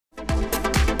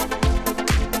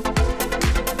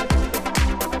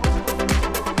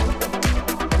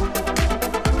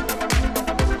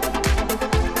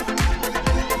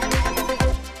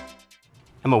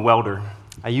I'm a welder.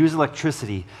 I use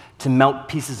electricity to melt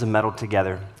pieces of metal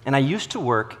together. And I used to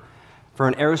work for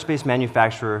an aerospace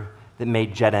manufacturer that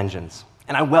made jet engines.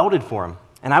 And I welded for them.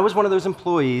 And I was one of those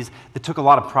employees that took a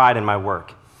lot of pride in my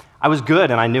work. I was good,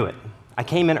 and I knew it. I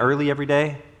came in early every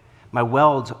day. My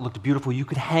welds looked beautiful. You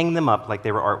could hang them up like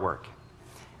they were artwork.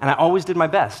 And I always did my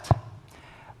best.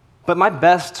 But my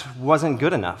best wasn't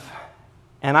good enough.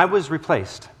 And I was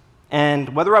replaced.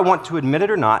 And whether I want to admit it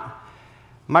or not,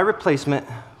 my replacement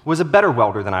was a better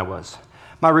welder than I was.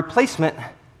 My replacement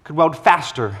could weld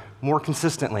faster, more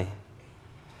consistently.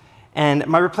 And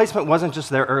my replacement wasn't just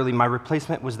there early, my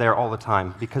replacement was there all the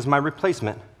time, because my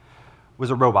replacement was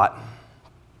a robot.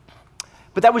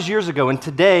 But that was years ago, and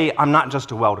today I'm not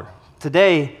just a welder.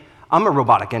 Today, I'm a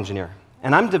robotic engineer,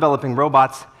 and I'm developing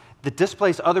robots that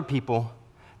displace other people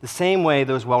the same way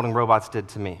those welding robots did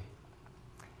to me.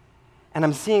 And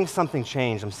I'm seeing something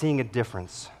change. I'm seeing a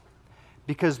difference.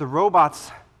 Because the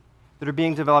robots that are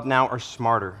being developed now are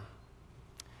smarter.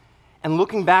 And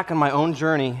looking back on my own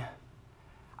journey,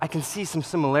 I can see some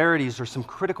similarities or some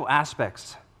critical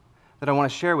aspects that I want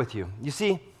to share with you. You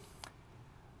see,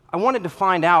 I wanted to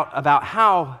find out about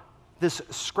how this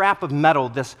scrap of metal,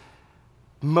 this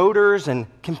motors and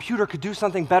computer could do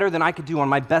something better than I could do on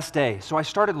my best day. So I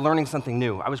started learning something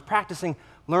new. I was practicing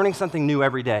learning something new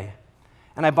every day.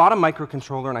 And I bought a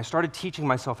microcontroller and I started teaching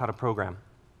myself how to program.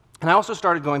 And I also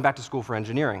started going back to school for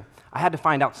engineering. I had to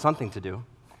find out something to do.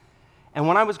 And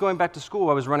when I was going back to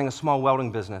school, I was running a small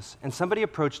welding business. And somebody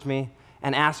approached me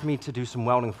and asked me to do some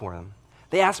welding for them.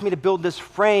 They asked me to build this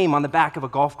frame on the back of a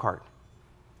golf cart.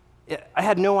 I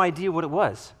had no idea what it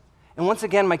was. And once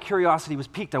again, my curiosity was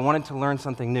piqued. I wanted to learn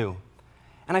something new.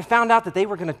 And I found out that they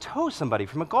were going to tow somebody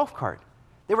from a golf cart.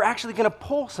 They were actually going to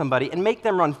pull somebody and make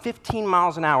them run 15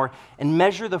 miles an hour and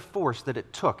measure the force that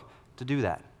it took to do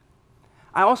that.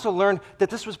 I also learned that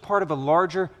this was part of a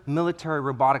larger military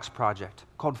robotics project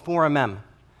called 4MM,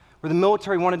 where the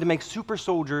military wanted to make super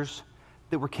soldiers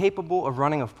that were capable of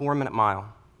running a 4-minute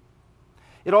mile.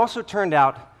 It also turned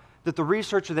out that the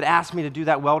researcher that asked me to do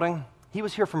that welding, he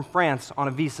was here from France on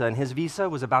a visa, and his visa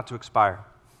was about to expire.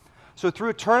 So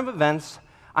through a turn of events,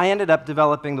 I ended up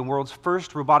developing the world's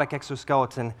first robotic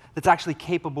exoskeleton that's actually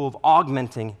capable of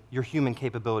augmenting your human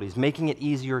capabilities, making it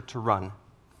easier to run.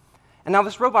 And now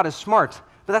this robot is smart,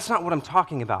 but that's not what I'm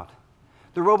talking about.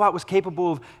 The robot was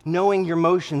capable of knowing your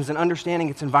motions and understanding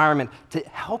its environment to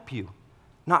help you,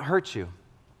 not hurt you.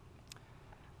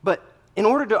 But in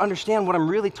order to understand what I'm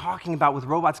really talking about with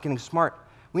robots getting smart,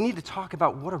 we need to talk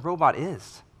about what a robot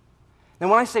is. Now,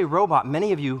 when I say robot,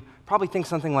 many of you probably think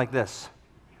something like this.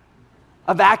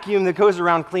 A vacuum that goes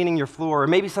around cleaning your floor, or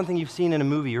maybe something you've seen in a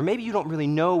movie, or maybe you don't really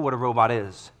know what a robot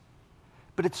is.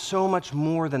 But it's so much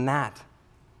more than that.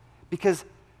 Because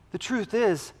the truth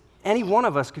is, any one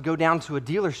of us could go down to a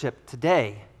dealership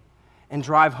today and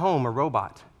drive home a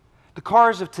robot. The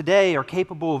cars of today are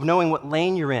capable of knowing what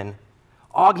lane you're in,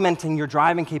 augmenting your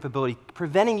driving capability,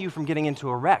 preventing you from getting into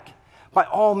a wreck. By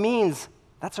all means,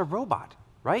 that's a robot,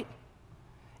 right?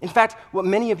 In fact, what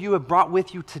many of you have brought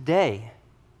with you today,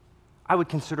 I would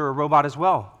consider a robot as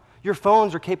well. Your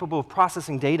phones are capable of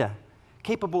processing data,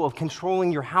 capable of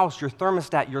controlling your house, your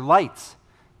thermostat, your lights.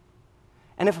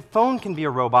 And if a phone can be a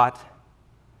robot,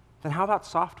 then how about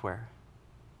software?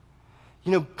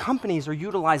 You know, companies are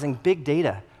utilizing big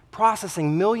data,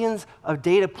 processing millions of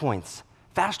data points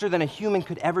faster than a human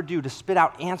could ever do to spit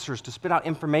out answers, to spit out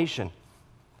information.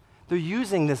 They're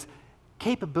using this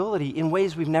capability in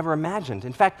ways we've never imagined.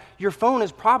 In fact, your phone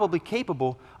is probably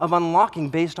capable of unlocking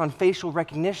based on facial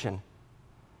recognition.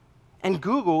 And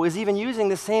Google is even using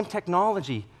the same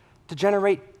technology to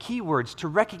generate keywords, to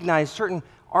recognize certain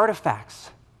artifacts.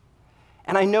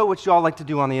 And I know what you all like to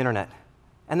do on the internet.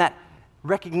 And that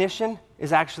recognition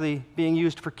is actually being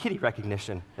used for kitty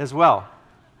recognition as well.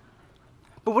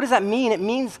 But what does that mean? It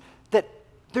means that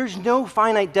there's no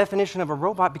finite definition of a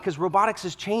robot because robotics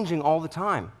is changing all the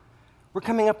time. We're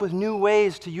coming up with new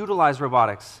ways to utilize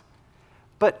robotics.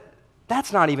 But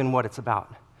that's not even what it's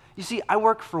about. You see, I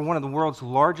work for one of the world's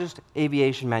largest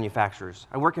aviation manufacturers.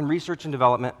 I work in research and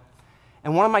development.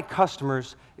 And one of my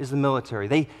customers is the military.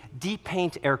 They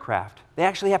depaint aircraft. They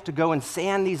actually have to go and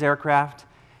sand these aircraft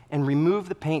and remove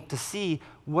the paint to see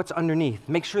what's underneath,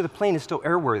 make sure the plane is still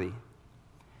airworthy.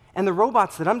 And the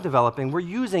robots that I'm developing, we're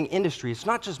using industry. It's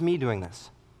not just me doing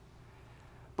this.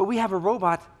 But we have a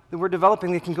robot that we're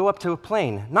developing that can go up to a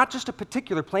plane, not just a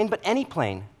particular plane, but any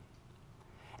plane.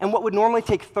 And what would normally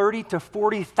take 30 to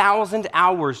 40,000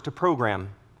 hours to program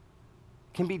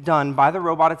can be done by the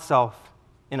robot itself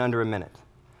in under a minute.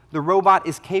 The robot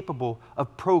is capable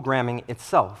of programming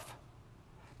itself.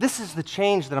 This is the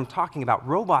change that I'm talking about.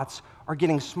 Robots are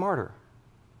getting smarter.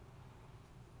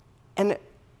 And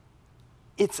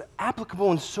it's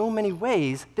applicable in so many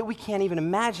ways that we can't even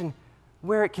imagine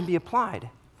where it can be applied.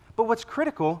 But what's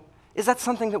critical is that's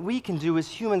something that we can do as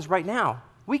humans right now.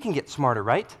 We can get smarter,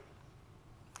 right?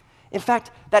 In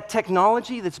fact, that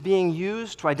technology that's being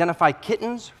used to identify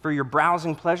kittens for your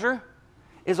browsing pleasure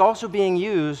is also being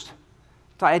used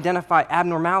to identify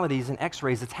abnormalities in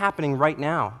x-rays. It's happening right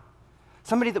now.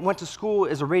 Somebody that went to school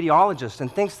as a radiologist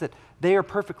and thinks that they are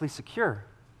perfectly secure.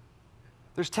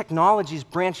 There's technologies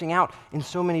branching out in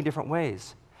so many different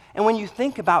ways. And when you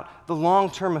think about the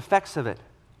long-term effects of it,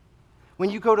 when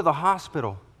you go to the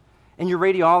hospital and your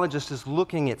radiologist is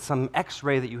looking at some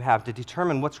x-ray that you have to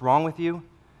determine what's wrong with you,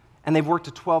 and they've worked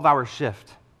a 12-hour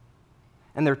shift,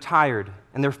 and they're tired,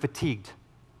 and they're fatigued.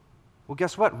 Well,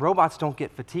 guess what? Robots don't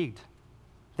get fatigued.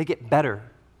 They get better.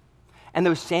 And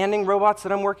those sanding robots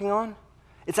that I'm working on,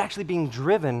 it's actually being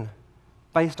driven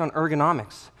based on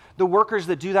ergonomics. The workers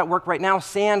that do that work right now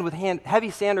sand with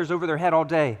heavy sanders over their head all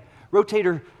day.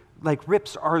 Rotator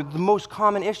rips are the most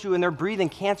common issue, and they're breathing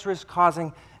cancerous,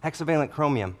 causing hexavalent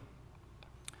chromium.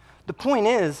 The point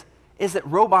is that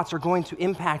robots are going to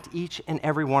impact each and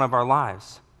every one of our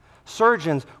lives.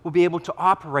 Surgeons will be able to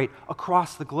operate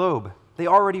across the globe. They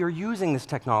already are using this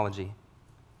technology.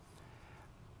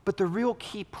 But the real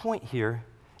key point here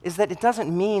is that it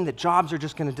doesn't mean that jobs are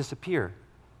just going to disappear.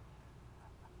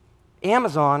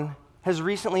 Amazon has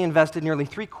recently invested nearly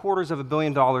 $750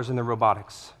 million into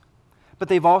robotics. But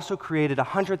they've also created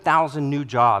 100,000 new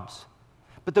jobs.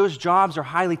 But those jobs are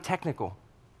highly technical,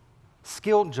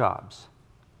 skilled jobs.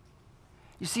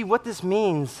 You see, what this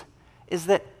means is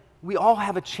that we all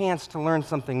have a chance to learn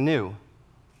something new.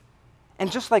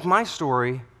 And just like my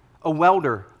story, a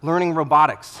welder learning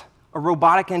robotics, a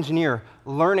robotic engineer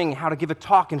learning how to give a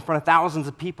talk in front of thousands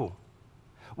of people.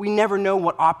 We never know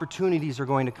what opportunities are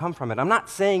going to come from it. I'm not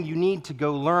saying you need to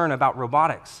go learn about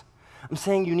robotics. I'm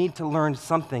saying you need to learn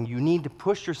something. You need to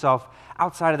push yourself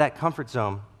outside of that comfort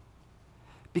zone,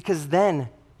 because then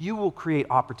you will create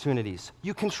opportunities.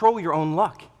 You control your own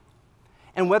luck.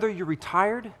 And whether you're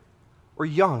retired or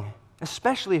young,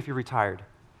 especially if you're retired,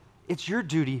 it's your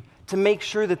duty to make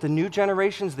sure that the new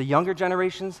generations, the younger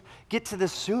generations, get to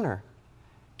this sooner,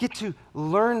 get to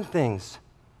learn things,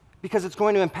 because it's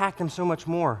going to impact them so much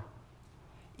more.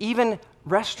 Even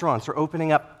restaurants are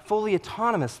opening up fully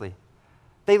autonomously.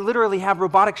 They literally have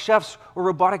robotic chefs or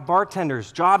robotic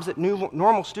bartenders, jobs that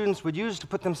normal students would use to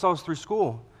put themselves through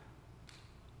school.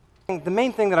 The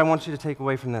main thing that I want you to take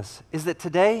away from this is that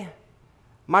today,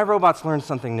 my robots learned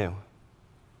something new.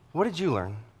 What did you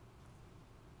learn?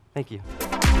 Thank you.